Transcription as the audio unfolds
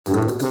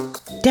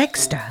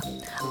Dexter,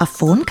 a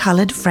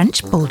fawn-coloured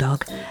French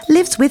bulldog,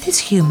 lives with his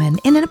human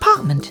in an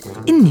apartment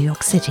in New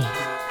York City.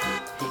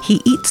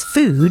 He eats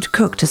food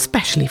cooked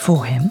especially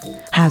for him,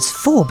 has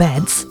 4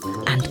 beds,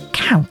 and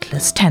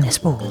countless tennis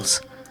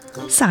balls.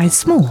 Size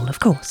small, of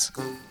course.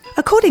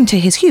 According to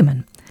his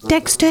human,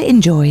 Dexter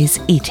enjoys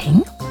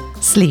eating,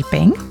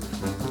 sleeping,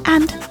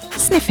 and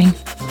sniffing.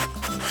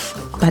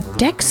 But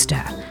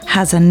Dexter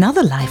has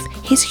another life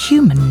his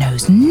human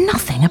knows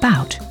nothing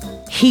about.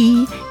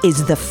 He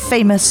is the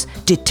famous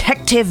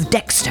Detective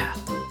Dexter.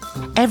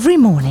 Every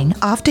morning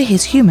after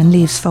his human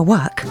leaves for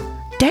work,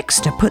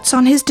 Dexter puts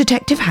on his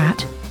detective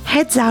hat,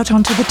 heads out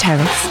onto the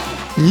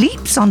terrace,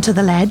 leaps onto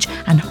the ledge,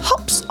 and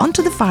hops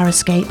onto the fire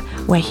escape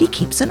where he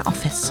keeps an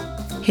office.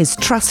 His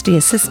trusty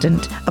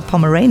assistant, a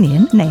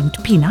Pomeranian named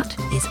Peanut,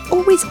 is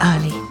always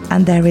early,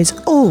 and there is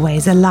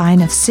always a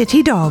line of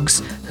city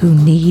dogs who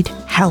need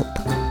help.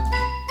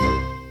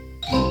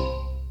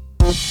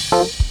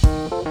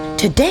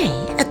 Today,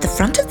 at the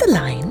front of the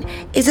line,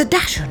 is a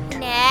Dachshund.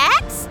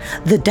 Next.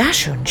 The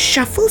Dachshund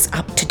shuffles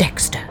up to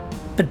Dexter,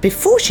 but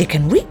before she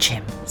can reach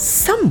him,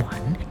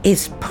 someone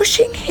is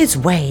pushing his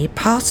way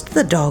past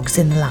the dogs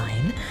in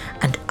line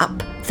and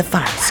up the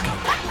fire escape.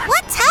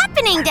 What's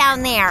happening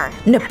down there?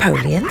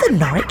 Napoleon, the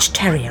Norwich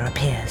Terrier,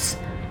 appears.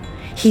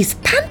 He's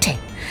panting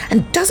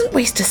and doesn't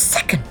waste a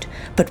second,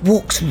 but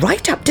walks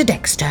right up to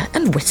Dexter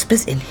and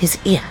whispers in his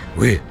ear.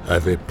 We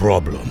have a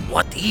problem.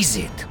 What is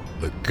it?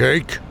 The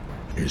cake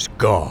is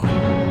gone.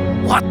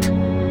 What?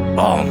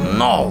 Oh,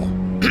 no.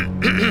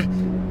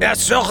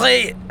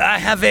 Sorry, I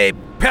have a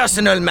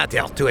personal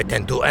matter to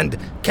attend to and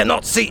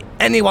cannot see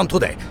anyone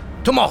today.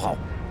 Tomorrow.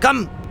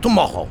 Come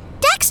tomorrow.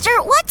 Dexter,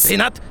 what's...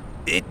 Peanut,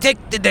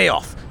 take the day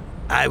off.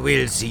 I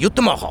will see you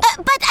tomorrow.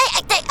 But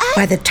I...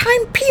 By the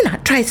time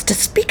Peanut tries to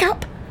speak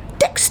up,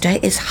 Dexter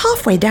is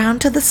halfway down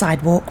to the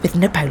sidewalk with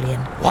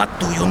Napoleon. What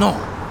do you know?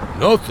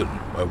 Nothing.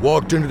 I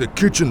walked into the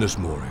kitchen this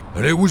morning,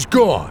 and it was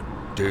gone.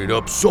 Stayed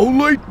up so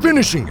late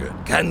finishing it.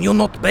 Can you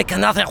not make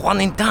another one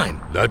in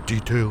time? That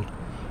detailed?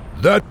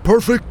 That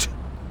perfect?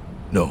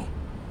 No.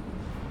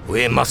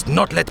 We must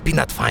not let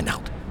Peanut find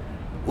out.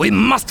 We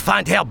must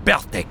find her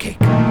birthday cake.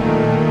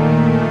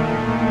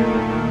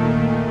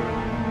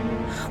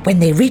 When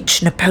they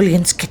reach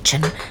Napoleon's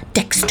kitchen,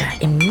 Dexter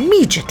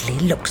immediately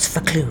looks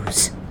for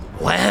clues.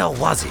 Where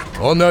was it?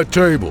 On that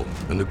table,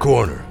 in the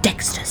corner.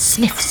 Dexter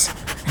sniffs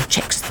and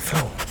checks the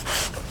floor.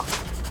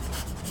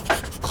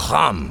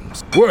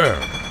 Crumbs.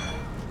 Where?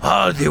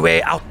 All the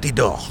way out the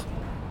door.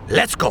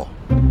 Let's go.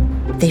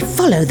 They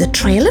follow the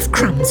trail of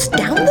crumbs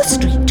down the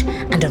street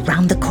and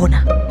around the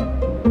corner.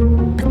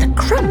 But the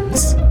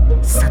crumbs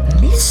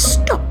suddenly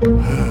stop.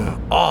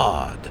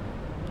 Odd.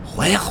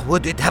 Where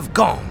would it have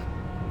gone?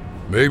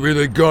 Maybe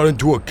they got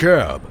into a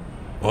cab.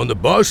 On the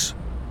bus?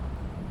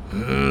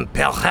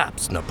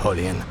 Perhaps,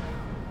 Napoleon.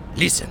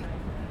 Listen,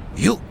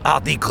 you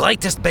are the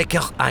greatest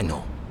baker I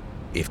know.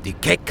 If the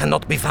cake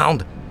cannot be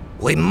found,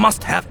 we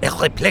must have a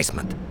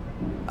replacement.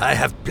 I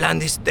have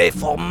planned this day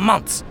for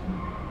months.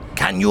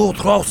 Can you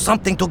throw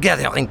something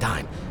together in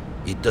time?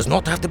 It does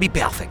not have to be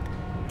perfect.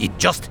 It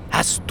just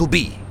has to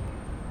be.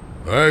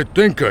 I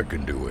think I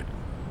can do it.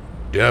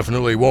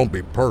 Definitely won't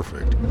be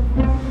perfect.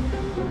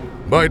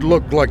 Might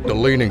look like the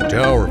Leaning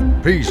Tower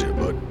of Pisa,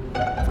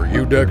 but for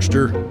you,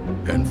 Dexter,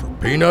 and for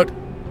Peanut,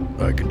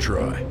 I can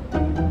try.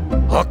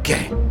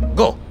 Okay,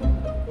 go.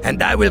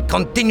 And I will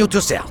continue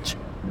to search.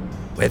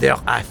 Whether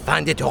I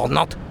find it or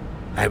not,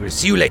 I will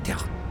see you later,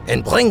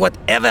 and bring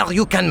whatever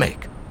you can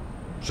make.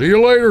 See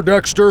you later,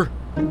 Dexter.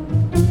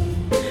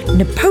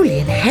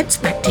 Napoleon heads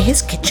back to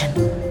his kitchen,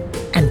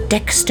 and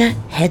Dexter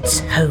heads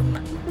home.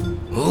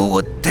 Who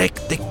would take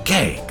the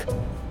cake?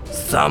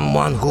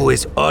 Someone who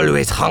is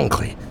always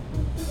hungry.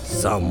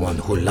 Someone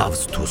who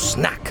loves to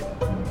snack.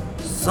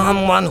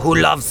 Someone who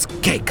loves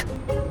cake.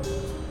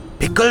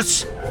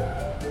 Pickles?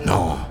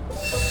 No,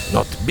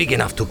 not big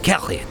enough to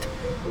carry it.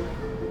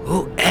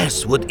 Who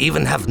else would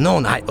even have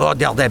known I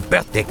ordered a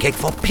birthday cake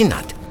for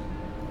Peanut?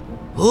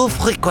 Who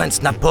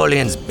frequents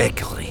Napoleon's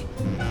bakery?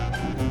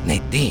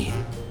 Nadine.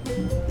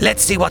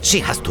 Let's see what she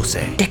has to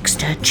say.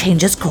 Dexter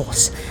changes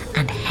course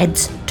and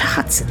heads to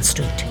Hudson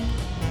Street.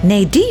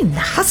 Nadine the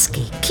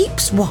husky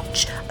keeps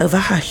watch over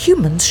her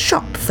human's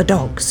shop for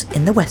dogs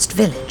in the West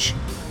Village.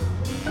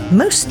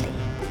 Mostly,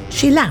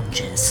 she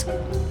lounges.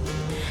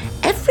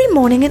 Every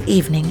morning and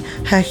evening,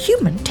 her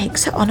human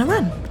takes her on a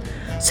run,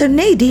 so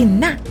Nadine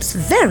naps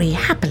very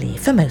happily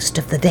for most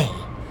of the day.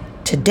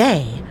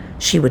 Today,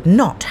 she would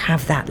not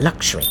have that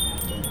luxury.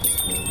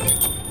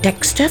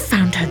 Dexter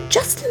found her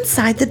just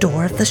inside the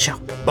door of the shop.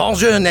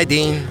 Bonjour,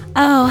 Nadine.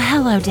 Oh,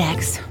 hello,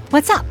 Dex.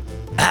 What's up?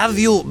 Have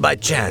you, by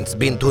chance,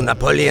 been to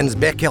Napoleon's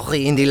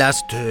bakery in the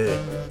last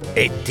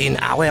 18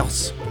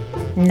 hours?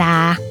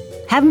 Nah,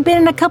 haven't been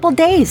in a couple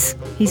days.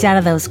 He's out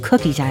of those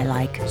cookies I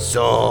like.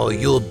 So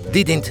you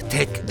didn't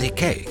take the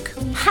cake?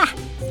 Ha!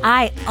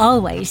 I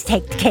always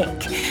take the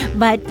cake.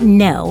 But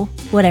no,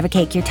 whatever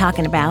cake you're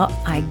talking about,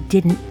 I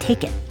didn't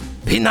take it.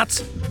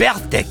 Peanut's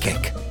birthday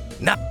cake.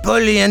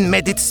 Napoleon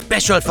made it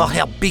special for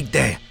her big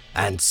day.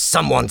 and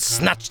someone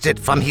snatched it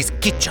from his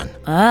kitchen.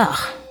 Ugh,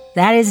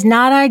 that is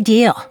not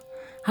ideal.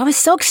 I was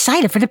so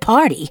excited for the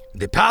party.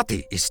 The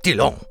party is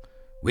still on.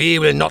 We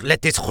will not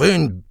let this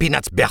ruin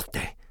Peanut's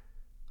birthday.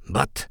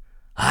 But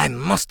I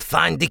must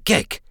find the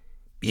cake,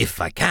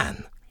 if I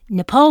can.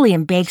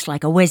 Napoleon bakes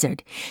like a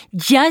wizard.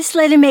 Just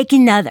let him make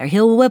another.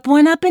 He'll whip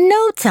one up in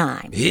no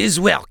time. He's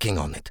working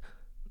on it.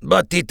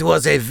 But it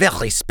was a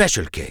very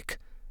special cake.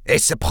 A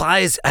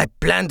surprise I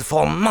planned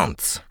for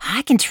months.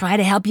 I can try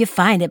to help you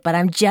find it, but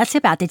I'm just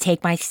about to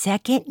take my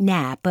second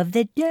nap of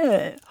the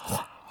day.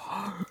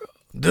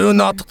 Do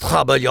not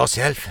trouble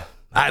yourself.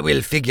 I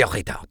will figure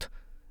it out.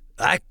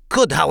 I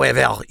could,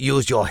 however,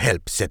 use your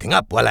help setting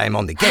up while I'm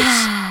on the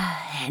case.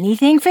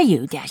 Anything for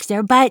you,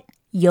 Dexter, but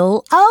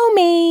you'll owe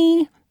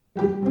me.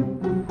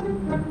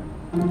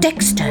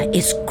 Dexter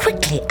is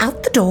quickly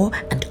out the door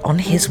and on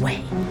his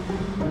way.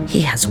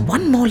 He has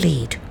one more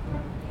lead.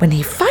 When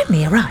he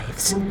finally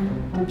arrives,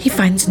 he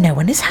finds no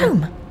one is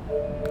home.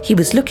 He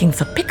was looking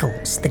for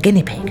Pickles, the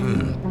guinea pig.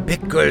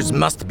 Pickles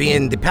must be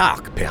in the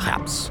park,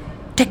 perhaps.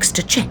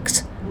 Dexter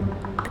checks,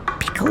 but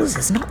Pickles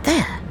is not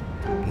there.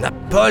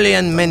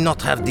 Napoleon may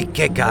not have the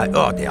cake I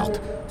ordered,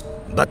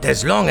 but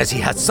as long as he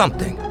has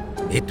something,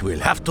 it will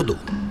have to do.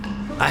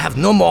 I have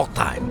no more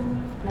time.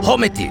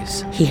 Home it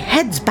is. He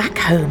heads back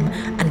home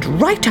and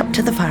right up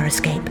to the fire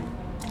escape.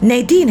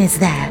 Nadine is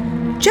there,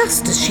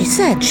 just as she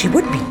said she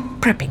would be,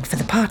 prepping for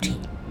the party.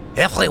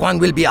 Everyone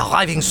will be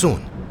arriving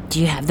soon. Do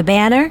you have the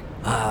banner?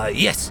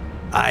 Yes.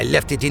 I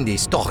left it in the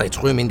storage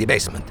room in the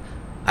basement.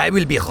 I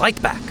will be right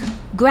back.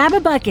 Grab a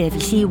bucket if you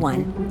see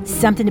one.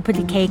 Something to put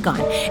the cake on.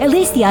 At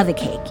least the other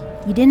cake.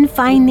 You didn't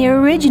find the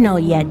original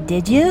yet,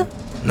 did you?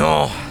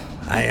 No,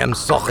 I am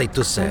sorry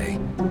to say.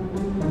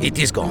 It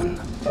is gone.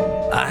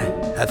 I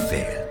have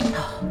failed.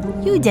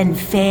 You didn't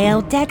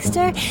fail,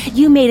 Dexter.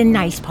 You made a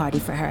nice party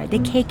for her. The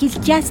cake is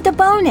just a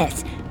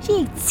bonus. She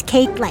eats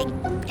cake like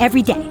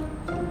every day.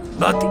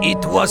 But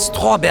it was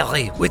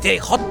strawberry with a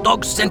hot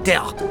dog center.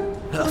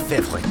 Her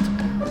favorite.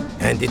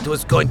 And it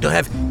was going to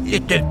have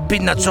little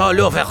peanuts all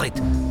over it.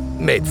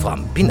 Made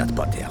from peanut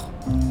butter.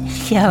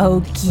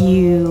 So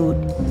cute.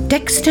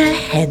 Dexter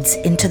heads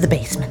into the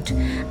basement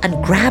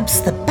and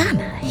grabs the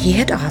banner he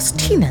had asked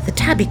Tina the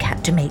tabby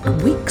cat to make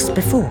weeks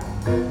before.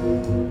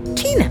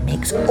 Tina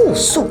makes all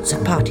sorts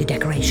of party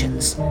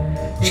decorations.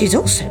 She's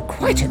also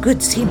quite a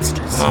good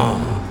seamstress.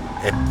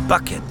 Oh, a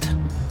bucket.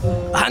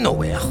 I know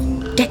where.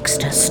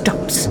 Dexter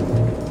stops.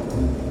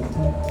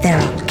 There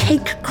are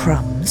cake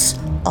crumbs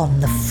on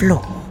the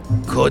floor.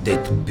 Could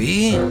it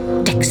be?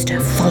 Dexter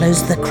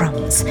follows the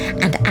crumbs,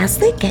 and as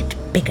they get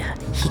bigger,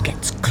 he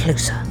gets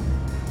closer.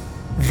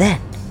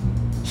 Then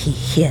he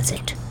hears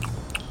it.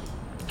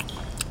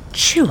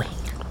 Chewing.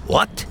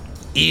 What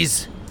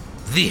is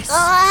this?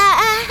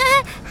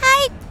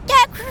 Hi,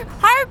 Dex.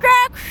 Hi,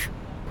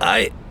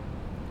 Dex.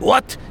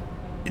 What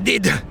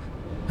did...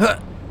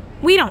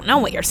 We don't know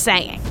what you're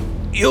saying.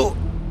 You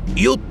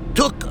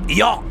took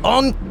your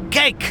own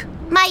cake?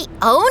 My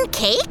own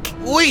cake?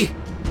 Oui.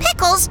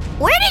 Pickles,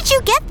 where did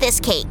you get this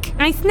cake?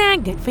 I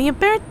snagged it for your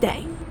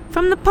birthday.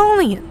 From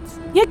Napoleon's.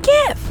 Your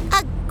gift.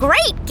 A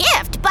great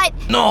gift, but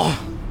No,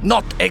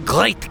 not a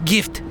great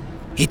gift.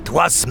 It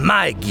was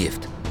my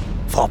gift.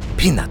 For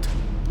Peanut.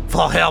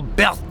 For her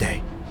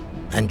birthday.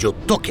 And you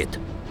took it.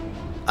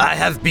 I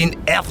have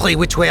been every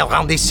which way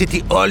around the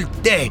city all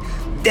day,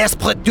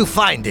 desperate to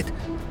find it.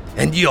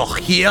 And you're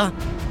here,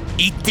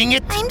 eating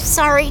it? I'm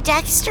sorry,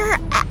 Dexter.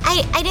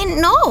 I didn't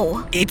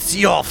know. It's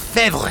your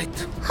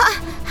favorite.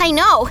 I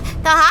know.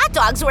 The hot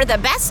dogs were the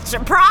best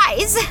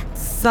surprise.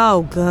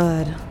 So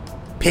good.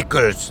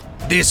 Pickles,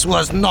 this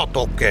was not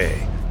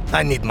okay.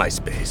 I need my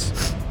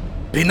space.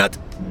 Peanut,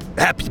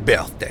 happy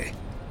birthday.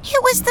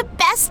 It was the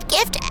best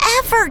gift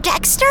ever,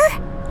 Dexter.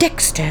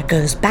 Dexter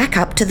goes back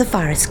up to the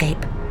fire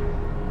escape.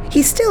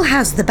 He still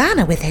has the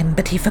banner with him,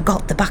 but he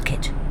forgot the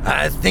bucket.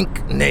 I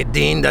think,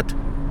 Nadine, that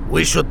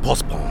we should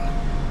postpone.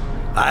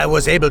 I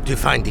was able to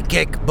find the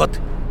cake, but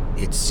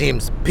it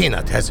seems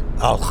Peanut has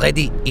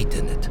already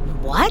eaten it.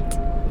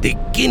 What? The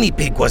guinea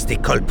pig was the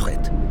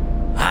culprit.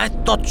 I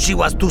thought she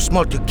was too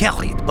small to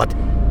carry it, but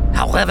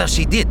however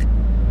she did,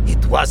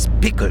 it was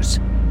Pickles.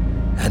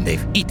 And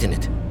they've eaten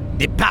it.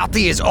 The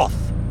party is off.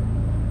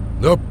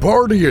 The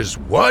party is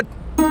what?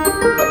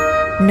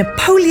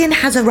 Napoleon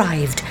has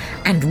arrived,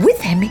 and with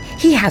him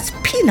he has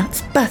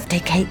Peanut's birthday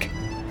cake.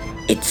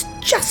 It's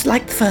just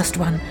like the first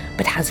one,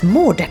 but has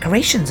more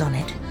decorations on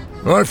it.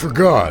 I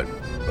forgot.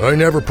 I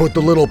never put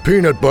the little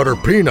peanut butter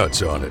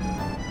peanuts on it.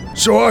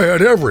 So I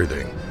had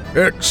everything,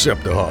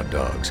 except the hot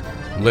dogs.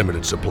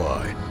 Limited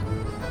supply.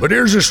 But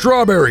here's a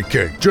strawberry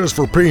cake just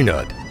for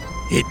Peanut.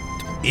 It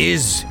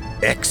is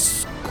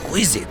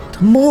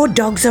exquisite. More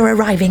dogs are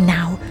arriving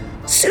now.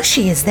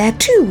 Sushi is there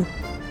too.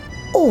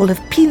 All of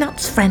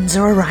Peanut's friends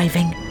are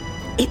arriving.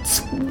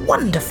 It's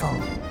wonderful.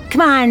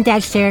 Come on,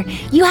 Dexter.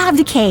 You have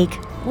the cake.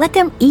 Let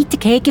them eat the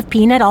cake if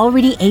Peanut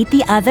already ate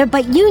the other,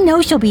 but you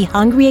know she'll be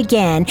hungry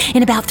again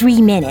in about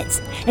 3 minutes.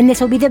 And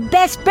this will be the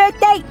best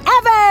birthday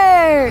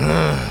ever!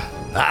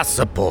 I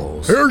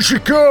suppose. Here she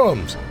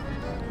comes.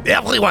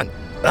 Everyone,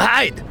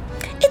 hide!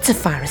 It's a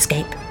fire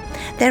escape.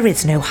 There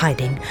is no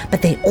hiding,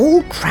 but they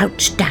all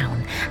crouch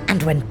down,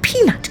 and when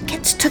Peanut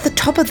gets to the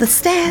top of the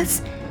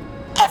stairs,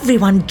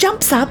 everyone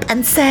jumps up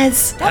and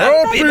says,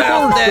 Happy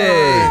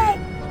birthday!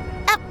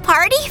 A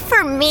party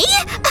for me?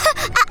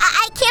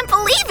 I can't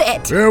believe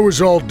it! That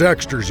was all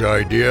Dexter's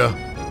idea.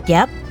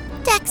 Yep.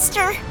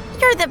 Dexter,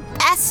 you're the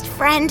best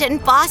friend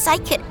and boss I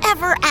could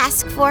ever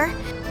ask for.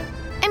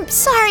 I'm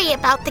sorry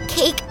about the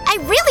cake. I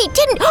really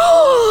didn't.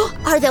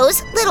 Are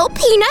those little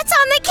peanuts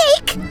on the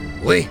cake?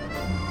 Oui,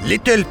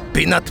 little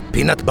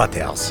peanut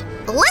butters.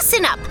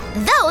 Listen up.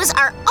 Those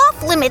are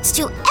off limits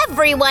to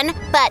everyone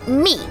but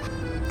me.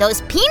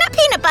 Those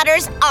peanut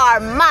butters are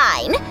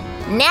mine.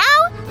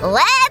 Now,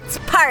 let's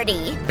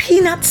party.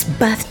 Peanut's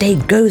birthday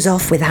goes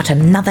off without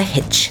another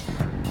hitch.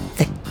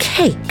 The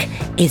cake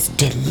is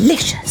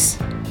delicious.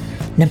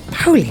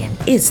 Napoleon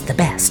is the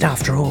best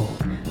after all.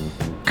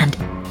 And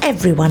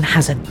everyone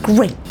has a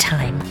great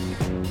time.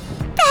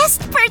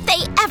 Best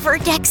birthday ever,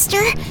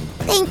 Dexter.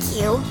 Thank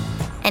you.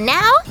 And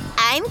now,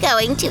 I'm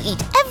going to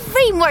eat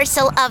every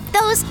morsel of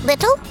those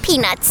little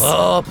peanuts.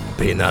 Oh,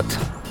 Peanut,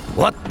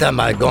 what am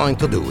I going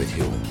to do with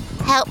you?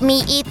 Help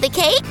me eat the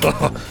cake?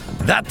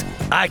 That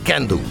I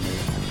can do.